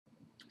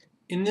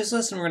In this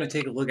lesson, we're going to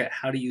take a look at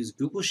how to use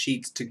Google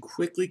Sheets to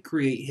quickly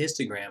create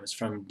histograms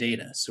from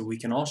data. So we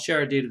can all share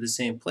our data the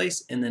same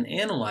place and then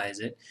analyze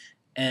it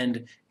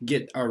and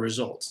get our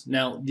results.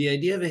 Now, the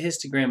idea of a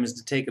histogram is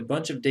to take a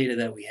bunch of data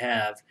that we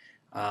have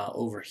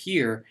over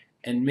here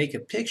and make a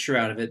picture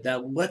out of it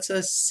that lets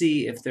us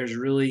see if there's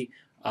really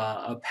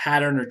a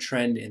pattern or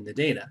trend in the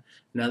data.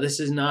 Now,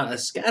 this is not a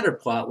scatter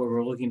plot where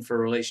we're looking for a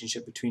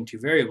relationship between two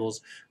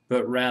variables,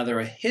 but rather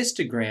a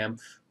histogram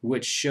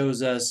which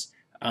shows us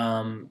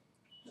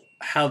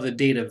how the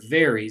data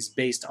varies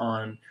based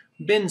on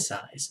bin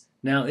size.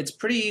 Now, it's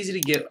pretty easy to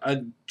get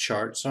a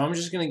chart, so I'm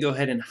just going to go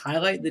ahead and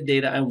highlight the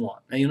data I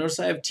want. Now, you'll notice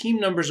I have team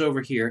numbers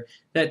over here.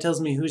 That tells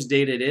me whose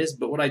data it is,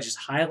 but what I just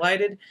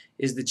highlighted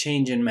is the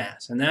change in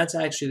mass, and that's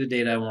actually the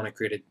data I want to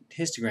create a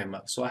histogram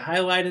of. So I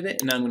highlighted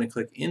it, and I'm going to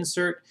click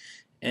Insert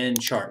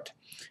and Chart.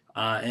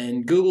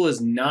 And Google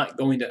is not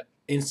going to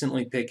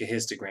instantly pick a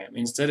histogram.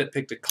 Instead, it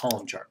picked a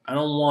column chart. I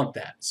don't want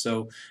that,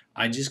 so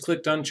I just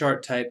clicked on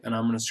Chart Type, and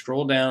I'm going to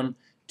scroll down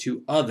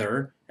to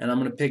Other, and I'm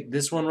going to pick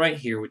this one right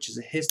here, which is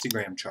a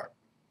histogram chart.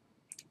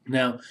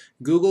 Now,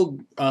 Google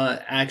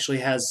actually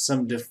has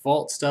some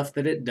default stuff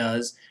that it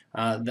does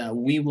that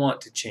we want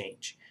to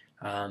change.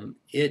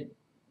 It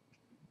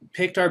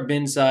picked our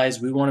bin size.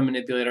 We want to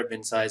manipulate our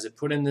bin size. It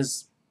put in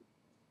this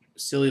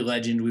silly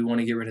legend. We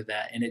want to get rid of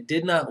that. And it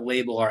did not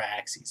label our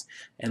axes,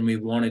 and we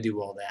want to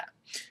do all that.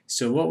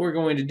 So what we're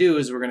going to do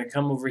is we're going to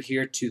come over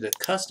here to the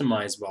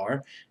Customize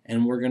bar,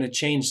 and we're going to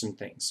change some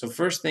things. So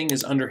first thing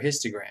is under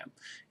histogram.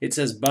 It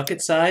says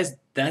bucket size.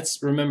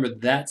 Remember,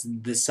 that's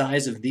the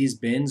size of these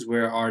bins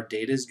where our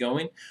data is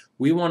going.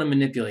 We want to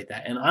manipulate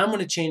that, and I'm going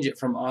to change it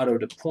from auto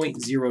to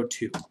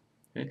 0.02.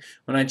 Okay?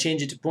 When I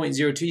change it to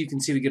 0.02, you can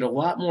see we get a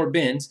lot more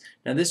bins.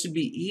 Now this would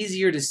be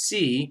easier to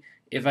see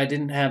if I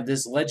didn't have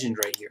this legend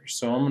right here.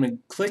 So I'm going to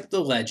click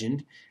the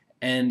legend,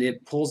 and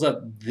it pulls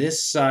up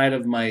this side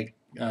of my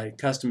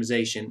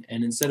customization,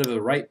 and instead of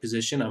the right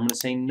position, I'm going to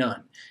say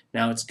none.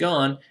 Now it's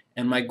gone,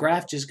 and my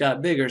graph just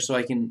got bigger so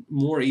I can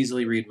more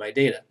easily read my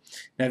data.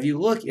 Now if you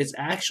look, it's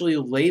actually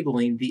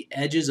labeling the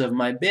edges of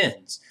my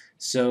bins.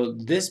 So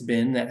this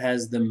bin that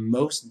has the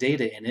most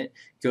data in it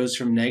goes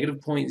from negative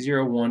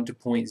 0.01 to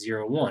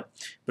 0.01.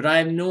 But I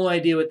have no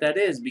idea what that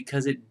is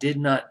because it did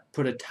not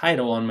put a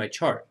title on my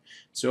chart.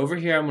 So over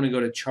here I'm going to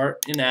go to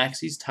Chart and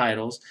Axes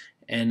Titles,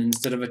 and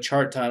instead of a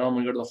chart title, I'm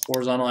going to go to the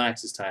horizontal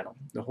axis title.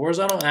 The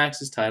horizontal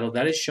axis title,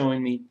 that is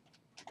showing me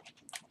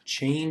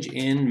change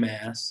in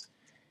mass,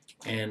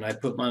 and I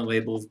put my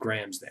label of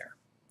grams there.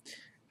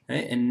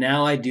 Okay? And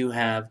now I do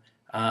have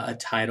a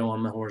title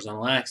on my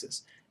horizontal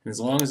axis. And as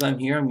long as I'm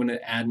here, I'm going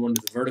to add one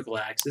to the vertical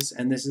axis,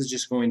 and this is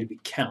just going to be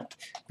count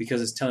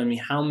because it's telling me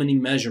how many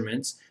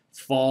measurements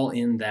fall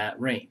in that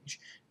range.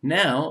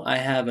 Now I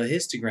have a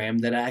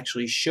histogram that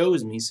actually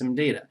shows me some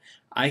data.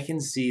 I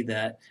can see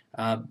that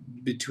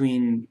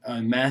between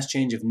a mass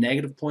change of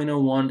negative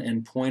 0.01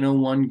 and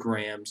 0.01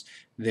 grams,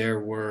 there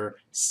were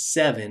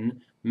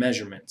 7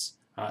 measurements.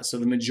 So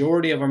the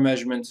majority of our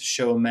measurements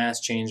show a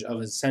mass change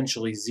of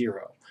essentially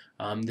 0.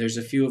 There's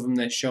a few of them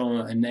that show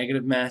a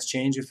negative mass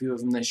change, a few of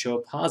them that show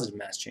a positive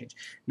mass change.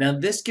 Now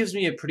this gives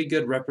me a pretty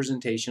good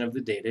representation of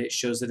the data. It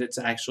shows that it's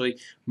actually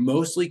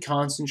mostly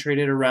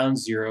concentrated around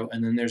 0,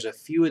 and then there's a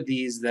few of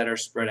these that are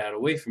spread out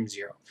away from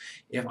 0.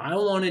 If I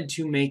wanted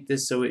to make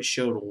this so it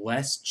showed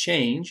less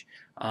change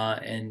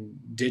and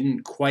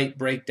didn't quite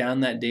break down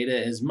that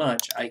data as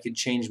much, I could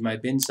change my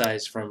bin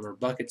size or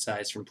bucket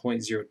size from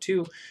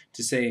 0.02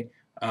 to say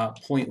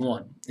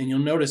 0.1, and you'll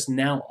notice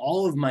now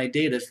all of my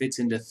data fits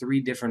into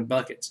 3 different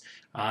buckets,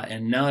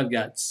 and now I've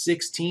got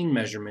 16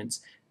 measurements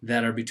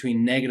that are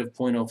between negative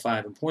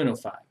 0.05 and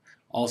 0.05,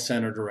 all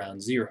centered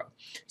around 0.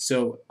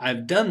 So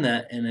I've done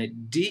that, and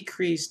it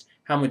decreased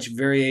how much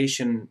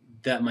variation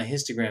that my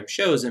histogram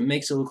shows. It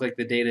makes it look like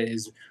the data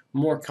is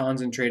more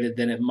concentrated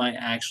than it might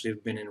actually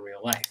have been in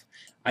real life.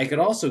 I could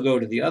also go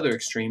to the other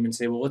extreme and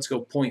say, well, let's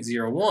go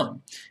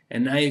 0.01,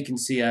 and now you can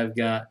see I've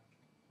got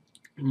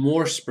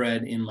more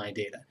spread in my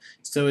data.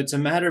 So it's a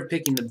matter of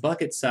picking the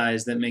bucket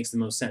size that makes the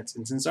most sense.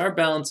 And since our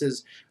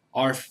balances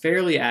are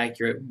fairly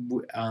accurate,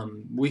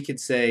 we could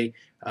say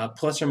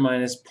plus or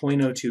minus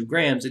 0.02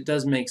 grams, it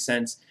does make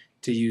sense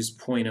to use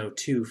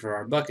 0.02 for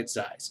our bucket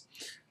size.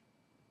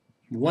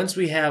 Once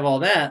we have all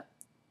that,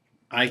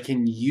 I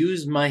can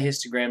use my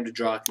histogram to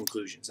draw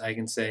conclusions. I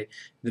can say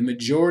the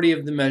majority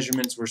of the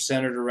measurements were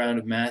centered around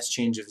a mass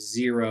change of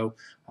 0,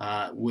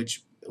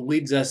 which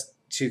leads us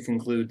to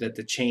conclude that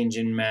the change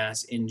in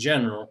mass in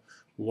general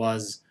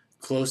was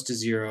close to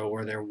 0,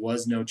 or there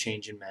was no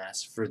change in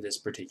mass for this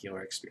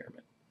particular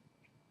experiment.